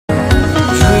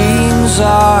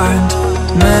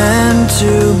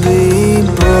to be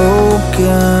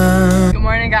broken. Good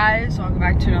morning, guys. Welcome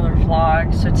back to another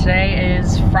vlog. So today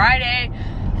is Friday.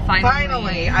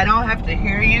 Finally, I don't have to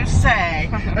hear you say,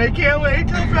 I can't wait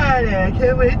till Friday, I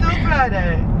can't wait till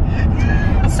Friday.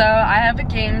 So I have a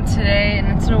game today,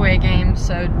 and it's an away game,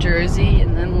 so jersey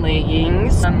and then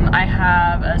leggings. I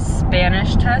have a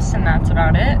Spanish test, and that's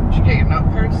about it. Did you get your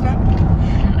note cards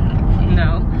done?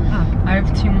 No. Oh. I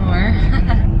have 2 more.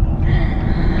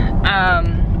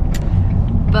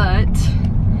 But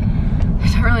I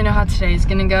don't really know how today's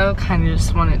gonna go. Kind of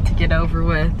just want it to get over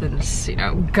with and just, you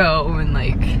know, go and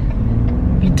like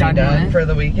be done with. For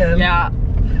the weekend? Yeah.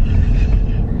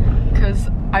 Cause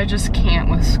I just can't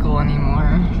with school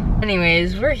anymore.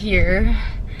 Anyways, we're here.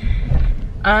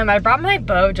 I brought my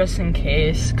bow just in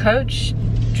case. Coach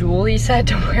Julie said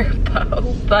to wear a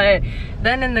bow, but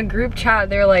then in the group chat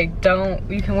they're like,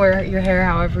 you can wear your hair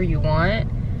however you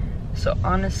want. So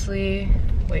honestly,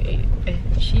 wait,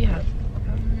 she had,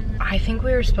 I think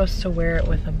we were supposed to wear it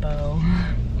with a bow.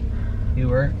 You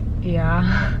were?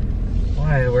 Yeah.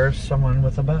 Why? Where's someone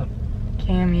with a bow?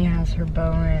 Cammy has her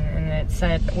bow in, and it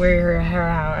said wear your hair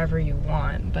however you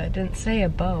want, but it didn't say a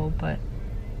bow. But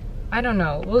I don't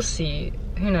know, we'll see,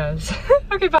 who knows.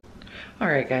 Okay, bye. All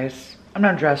right, guys, I'm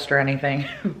not dressed or anything,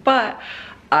 but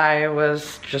I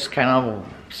was just kind of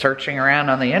searching around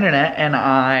on the internet and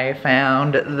I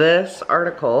found this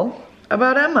article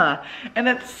about Emma, and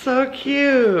it's so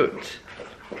cute.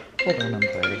 Hold on, I'm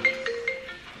ready.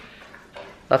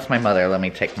 That's my mother, let me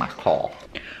take my call.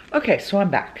 Okay, so I'm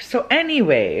back. So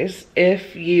anyways,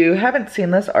 if you haven't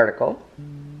seen this article,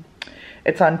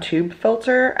 it's on Tube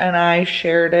Filter, and I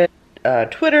shared it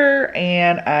Twitter,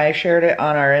 and I shared it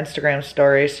on our Instagram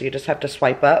story, so you just have to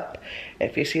swipe up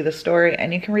if you see the story,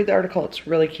 and you can read the article. It's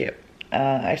really cute.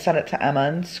 I sent it to Emma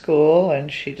in school, and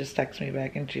she just texted me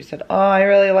back, and she said, oh, I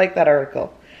really like that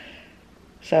article.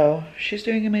 So she's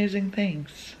doing amazing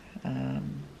things.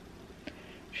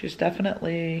 She's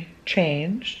definitely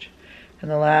changed in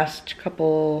the last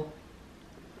couple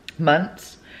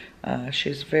months.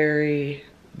 She's very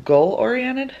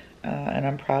goal-oriented, and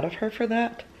I'm proud of her for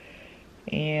that.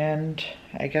 And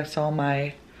I guess all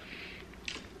my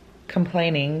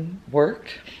complaining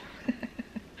worked.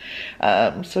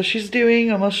 So she's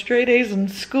doing almost straight A's in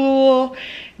school,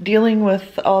 dealing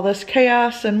with all this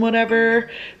chaos and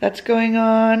whatever that's going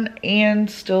on, and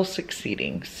still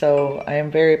succeeding. So I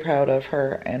am very proud of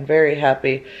her and very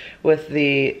happy with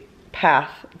the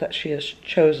path that she has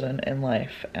chosen in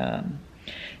life.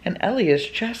 And Ellie is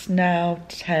just now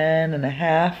 10 and a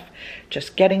half,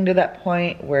 just getting to that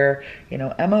point where, you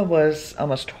know, Emma was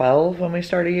almost 12 when we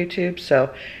started YouTube,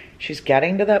 so she's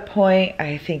getting to that point.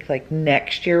 I think like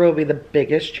next year will be the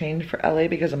biggest change for Ellie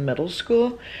because of middle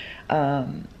school.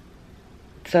 So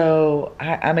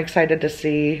I'm excited to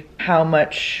see how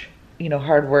much, you know,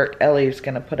 hard work Ellie's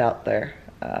gonna put out there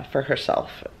for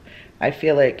herself. I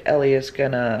feel like Ellie is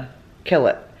gonna kill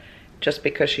it just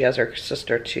because she has her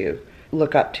sister to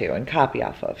look up to and copy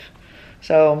off of.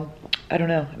 So I don't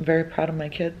know, I'm very proud of my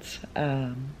kids.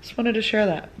 Just wanted to share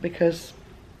that because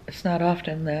it's not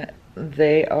often that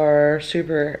they are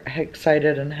super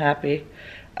excited and happy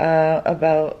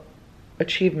about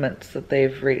achievements that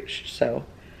they've reached. So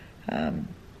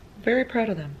very proud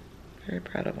of them, very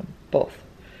proud of them both.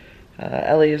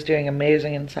 Ellie is doing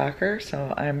amazing in soccer,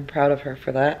 so I'm proud of her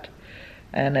for that.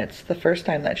 And it's the first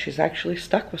time that she's actually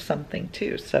stuck with something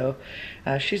too, so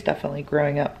she's definitely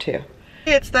growing up too.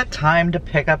 It's that time to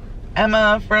pick up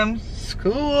Emma from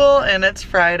school, and it's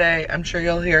Friday. I'm sure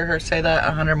you'll hear her say that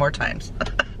 100 more times.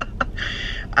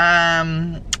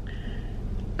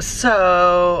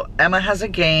 So Emma has a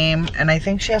game, and I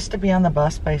think she has to be on the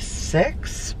bus by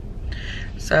 6.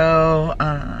 So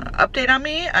update on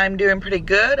me, I'm doing pretty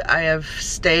good. I have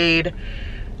stayed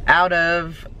out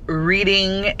of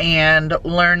reading and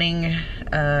learning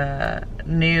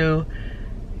new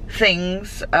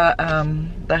things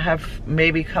that have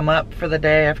maybe come up for the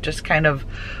day. I've just kind of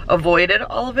avoided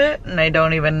all of it, and I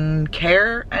don't even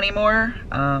care anymore.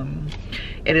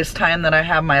 It is time that I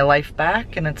have my life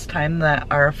back, and it's time that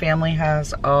our family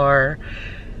has our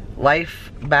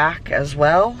life back as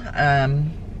well.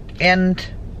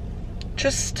 And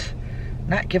just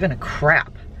not giving a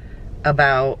crap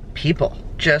about people.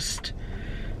 Just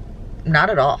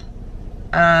not at all.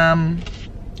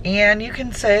 And you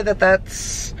can say that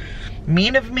that's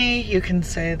mean of me, you can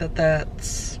say that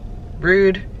that's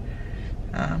rude,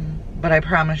 but I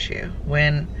promise you,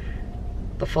 when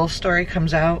the full story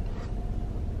comes out,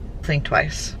 think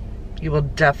twice. You will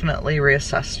definitely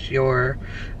reassess your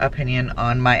opinion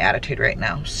on my attitude right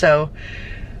now. So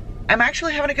I'm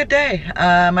actually having a good day.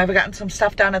 I've gotten some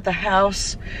stuff done at the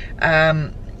house,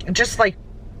 just like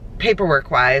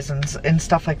paperwork wise and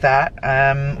stuff like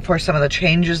that, for some of the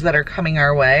changes that are coming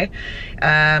our way.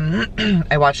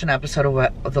 I watched an episode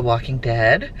of The Walking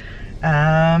Dead.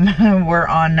 We're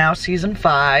on now season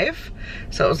 5,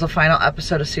 so it was the final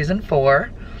episode of season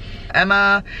 4.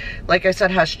 Emma, like I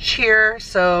said, has cheer,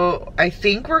 so I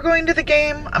think we're going to the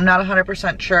game. I'm not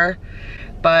 100% sure,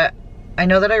 but I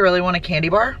know that I really want a candy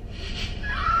bar.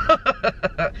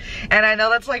 And I know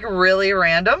that's like really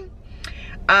random.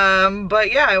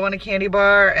 But yeah, I want a candy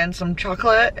bar and some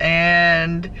chocolate,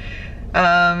 and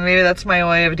maybe that's my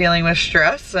way of dealing with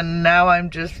stress, and now I'm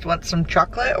just want some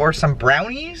chocolate or some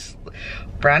brownies.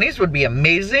 Brownies would be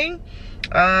amazing.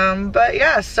 But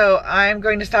yeah, so I'm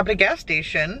going to stop at a gas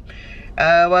station,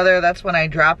 whether that's when I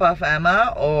drop off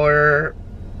Emma or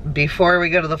before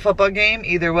we go to the football game,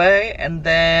 either way. And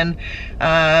then,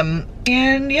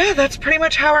 and yeah, that's pretty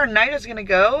much how our night is gonna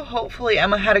go. Hopefully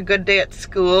Emma had a good day at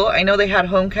school. I know they had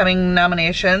homecoming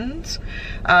nominations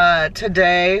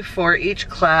today for each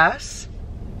class.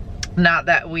 Not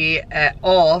that we at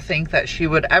all think that she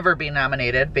would ever be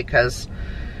nominated, because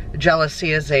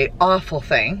jealousy is a awful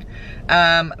thing.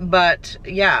 But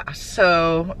yeah,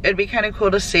 so it'd be kind of cool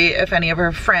to see if any of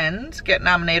her friends get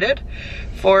nominated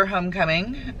for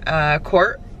homecoming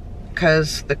court,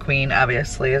 because the queen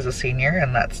obviously is a senior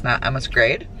and that's not Emma's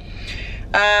grade.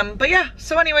 But yeah,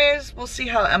 so anyways, we'll see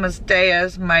how Emma's day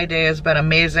is. My day has been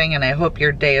amazing, and I hope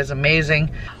your day is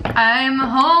amazing. I'm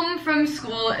home from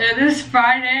school. It is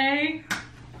Friday.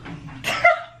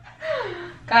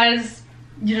 Guys,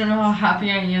 you don't know how happy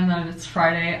I am that it's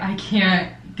Friday. I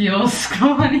can't deal with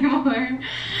school anymore.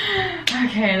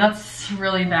 Okay, that's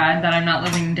really bad that I'm not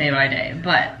living day by day.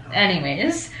 But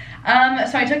anyways, so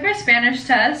I took my Spanish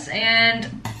test, and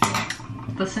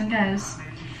listen guys,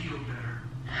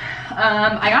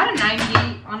 I got a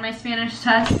 90 on my Spanish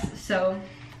test, so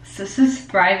this is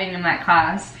thriving in that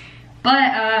class.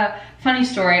 But funny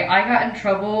story, I got in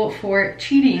trouble for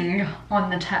cheating on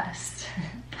the test.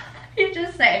 Let me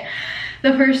just say,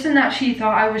 the person that she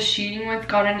thought I was cheating with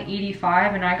got an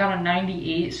 85 and I got a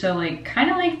 98, so like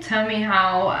kind of like tell me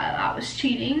how that was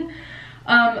cheating.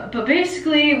 But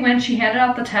basically when she handed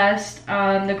out the test,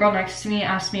 the girl next to me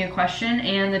asked me a question,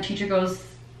 and the teacher goes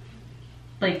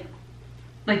like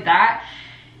that,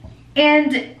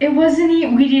 and it wasn't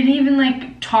even, we didn't even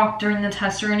like talk during the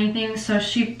test or anything, so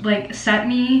she like sent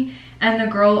me and the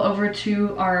girl over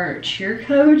to our cheer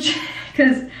coach,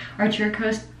 because our cheer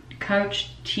coach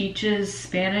teaches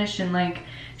Spanish, and like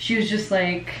she was just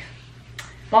like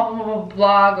blah blah blah blah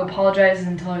blah, go apologize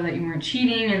and tell her that you weren't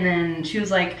cheating. And then she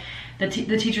was like, the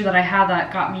teacher that I had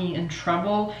that got me in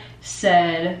trouble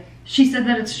she said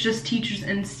that it's just teacher's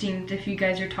instinct if you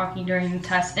guys are talking during the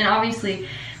test. And obviously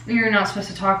we were not supposed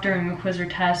to talk during a quiz or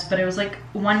test, but it was like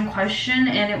one question,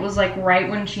 and it was like right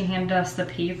when she handed us the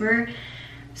paper.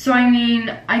 So I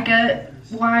mean, I get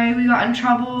why we got in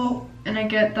trouble, and I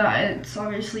get that it's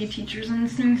obviously teacher's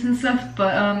instincts and stuff,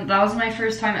 but that was my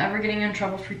first time ever getting in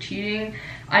trouble for cheating.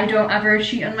 I don't ever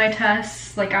cheat on my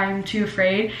tests, like I'm too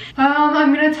afraid.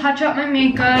 I'm gonna touch up my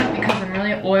makeup because I'm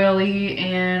really oily,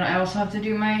 and I also have to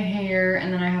do my hair,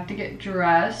 and then I have to get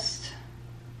dressed.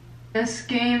 This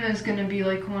game is gonna be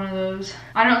like one of those.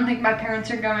 I don't think my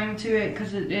parents are going to it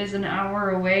because it is an hour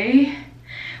away.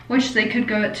 Which they could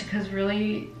go to, because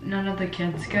really none of the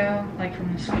kids go, like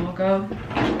from the school go.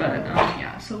 But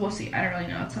yeah, so we'll see. I don't really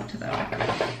know, it's up to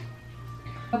them.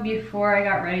 Before I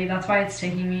got ready, that's why it's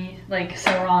taking me like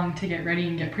so long to get ready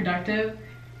and get productive,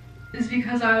 is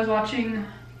because I was watching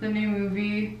the new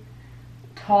movie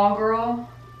Tall Girl,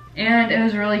 and it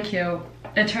was really cute.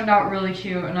 It turned out really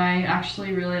cute, and I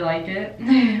actually really like it.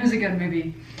 It was a good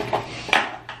movie.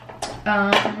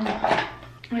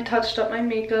 I touched up my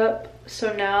makeup.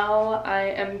 So now I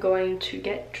am going to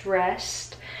get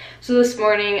dressed. So this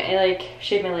morning I like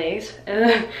shaved my legs.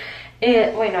 And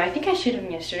wait, no, I think I shaved them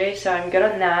yesterday, so I'm good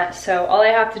on that. So all I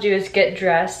have to do is get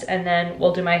dressed, and then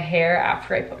we'll do my hair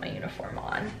after I put my uniform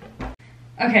on.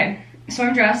 Okay, so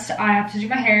I'm dressed. I have to do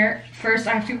my hair. First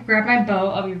I have to grab my bow.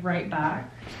 I'll be right back.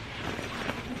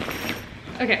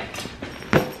 Okay.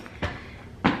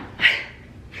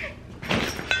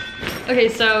 Okay,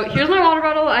 so here's my water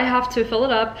bottle. I have to fill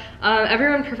it up.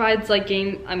 Everyone provides like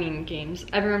games.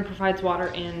 Everyone provides water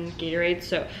and Gatorade,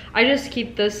 so I just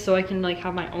keep this so I can like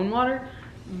have my own water.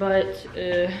 But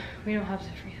we don't have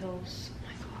different hills.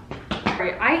 Oh my god.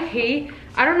 Alright,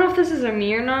 I don't know if this is a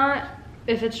me or not,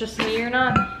 if it's just me or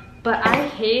not, but I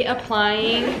hate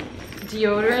applying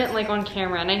deodorant like on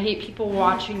camera, and I hate people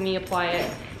watching me apply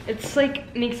it. It's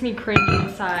like makes me cringe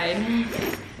inside.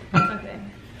 Okay.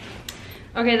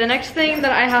 Okay, the next thing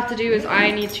that I have to do is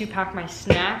I need to pack my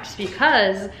snacks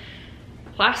because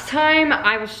last time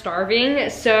I was starving,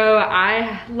 so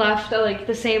I left at like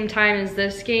the same time as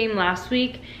this game last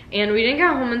week, and we didn't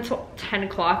get home until 10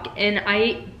 o'clock, and I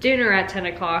ate dinner at 10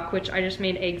 o'clock, which I just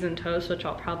made eggs and toast, which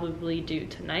I'll probably do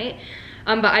tonight.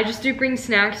 But I just do bring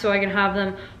snacks so I can have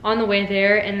them on the way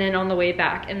there and then on the way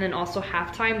back, and then also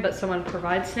halftime, but someone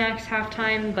provides snacks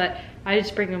halftime, but I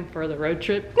just bring them for the road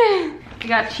trip. We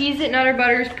got Cheez-It, Nutter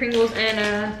Butters, Pringles,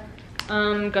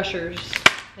 and Gushers.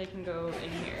 They can go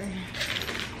in here.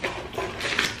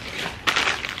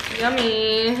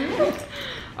 Yummy.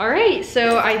 All right,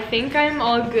 so I think I'm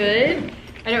all good.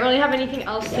 I don't really have anything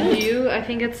else to do. I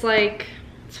think it's like,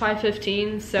 it's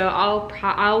 5:15, so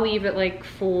I'll leave at like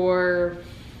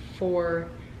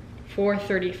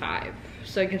 4:35.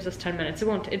 So it gives us 10 minutes.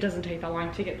 It doesn't take that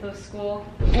long to get to the school.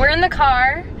 We're in the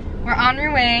car. We're on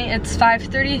our way. It's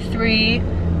 5:33.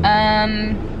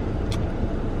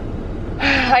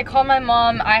 I called my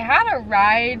mom. I had a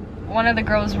ride. One of the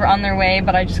girls were on their way,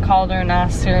 but I just called her and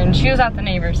asked her, and she was at the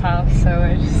neighbor's house, so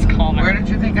I just called her. Where did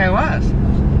you think I was?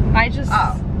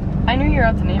 I knew you were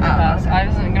at the neighbor's house. Okay. I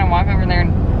wasn't gonna walk over there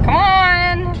and, come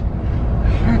on!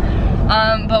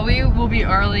 But we will be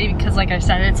early because, like I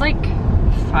said, it's like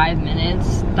 5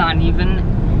 minutes, not even,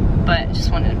 but just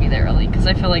wanted to be there early because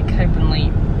I feel like I've been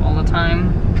late all the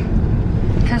time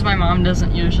because my mom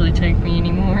doesn't usually take me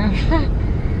anymore.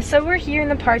 So we're here in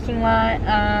the parking lot.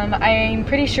 I'm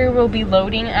pretty sure we'll be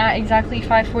loading at exactly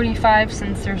 5:45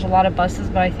 since there's a lot of buses,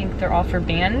 but I think they're all for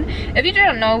band. If you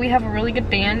don't know, we have a really good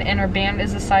band, and our band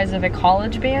is the size of a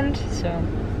college band, so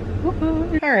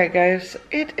woohoo. All right, guys,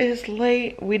 it is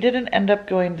late. We didn't end up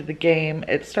going to the game.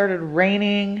 It started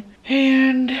raining,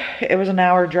 and it was an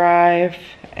hour drive.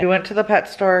 We went to the pet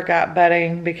store, got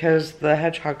bedding because the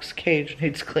hedgehog's cage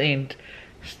needs cleaned.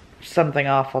 Something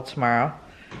awful tomorrow.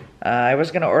 I was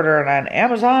gonna order it on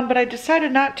Amazon, but I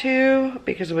decided not to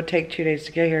because it would take 2 days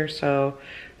to get here, so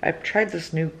I tried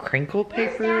this new crinkle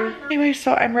paper. Anyway,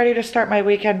 so I'm ready to start my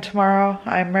weekend tomorrow.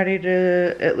 I'm ready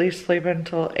to at least sleep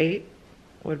until 8.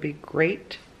 Would be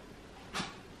great.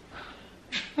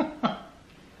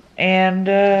 And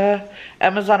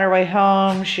Emma's on her way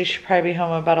home. She should probably be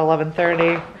home about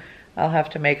 11:30. I'll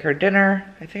have to make her dinner.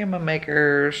 I think I'm gonna make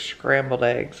her scrambled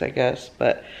eggs, I guess,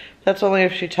 but that's only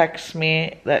if she texts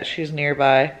me that she's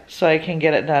nearby so I can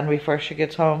get it done before she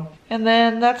gets home. And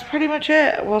then that's pretty much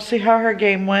it. We'll see how her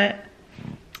game went.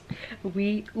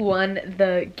 We won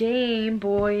the game,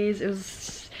 boys. It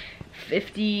was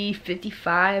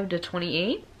 55 to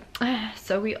 28.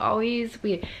 So we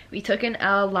took an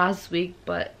L last week,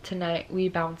 but tonight we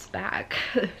bounced back.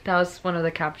 That was one of the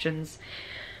captions.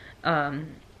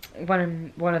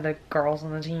 One of the girls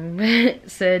on the team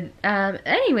said,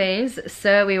 anyways,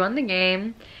 so we won the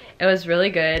game. It was really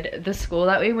good. The school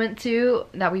that we went to,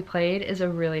 that we played, is a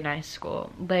really nice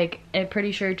school. Like, I'm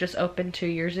pretty sure it just opened 2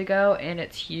 years ago, and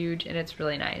it's huge, and it's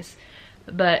really nice.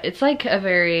 But it's like a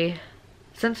very,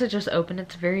 since it just opened,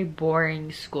 it's a very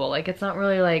boring school. Like, it's not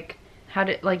really like,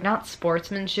 not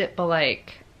sportsmanship, but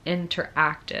like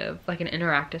interactive, like an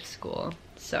interactive school.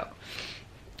 So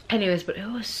anyways, but it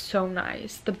was so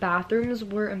nice. The bathrooms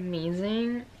were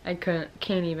amazing. I can't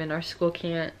even, our school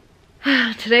can't.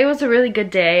 Today was a really good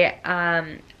day.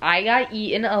 I got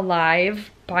eaten alive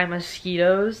by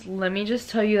mosquitoes. Let me just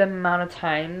tell you the amount of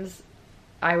times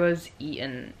I was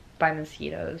eaten by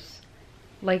mosquitoes.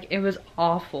 Like, it was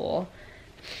awful.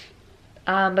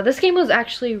 But this game was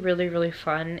actually really, really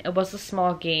fun. It was a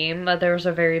small game, but there was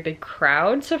a very big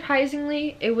crowd,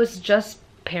 surprisingly. It was just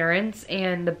parents,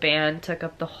 and the band took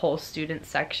up the whole student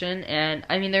section, and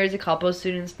I mean, there was a couple of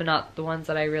students, but not the ones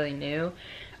that I really knew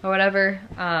or whatever.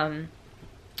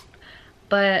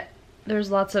 But there's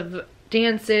lots of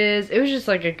dances. It was just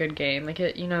like a good game, like,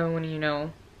 it, you know, when you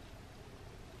know.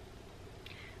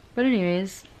 But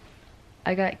anyways,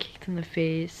 I got kicked in the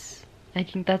face. I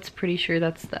think that's pretty sure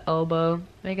that's the elbow.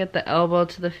 I got the elbow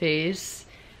to the face.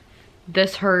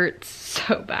 This hurts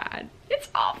so bad. It's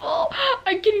awful.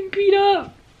 I'm getting beat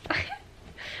up.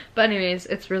 But anyways,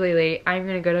 it's really late. I'm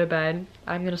gonna go to bed.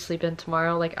 I'm gonna sleep in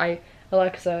tomorrow. Like,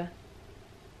 Alexa,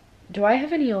 do I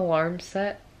have any alarms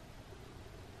set?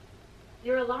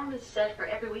 Your alarm is set for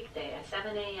every weekday at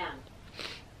 7 a.m.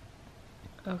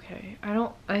 Okay,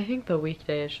 I think the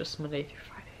weekday is just Monday through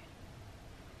Friday.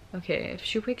 Okay, if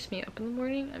she wakes me up in the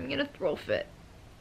morning, I'm gonna throw a fit.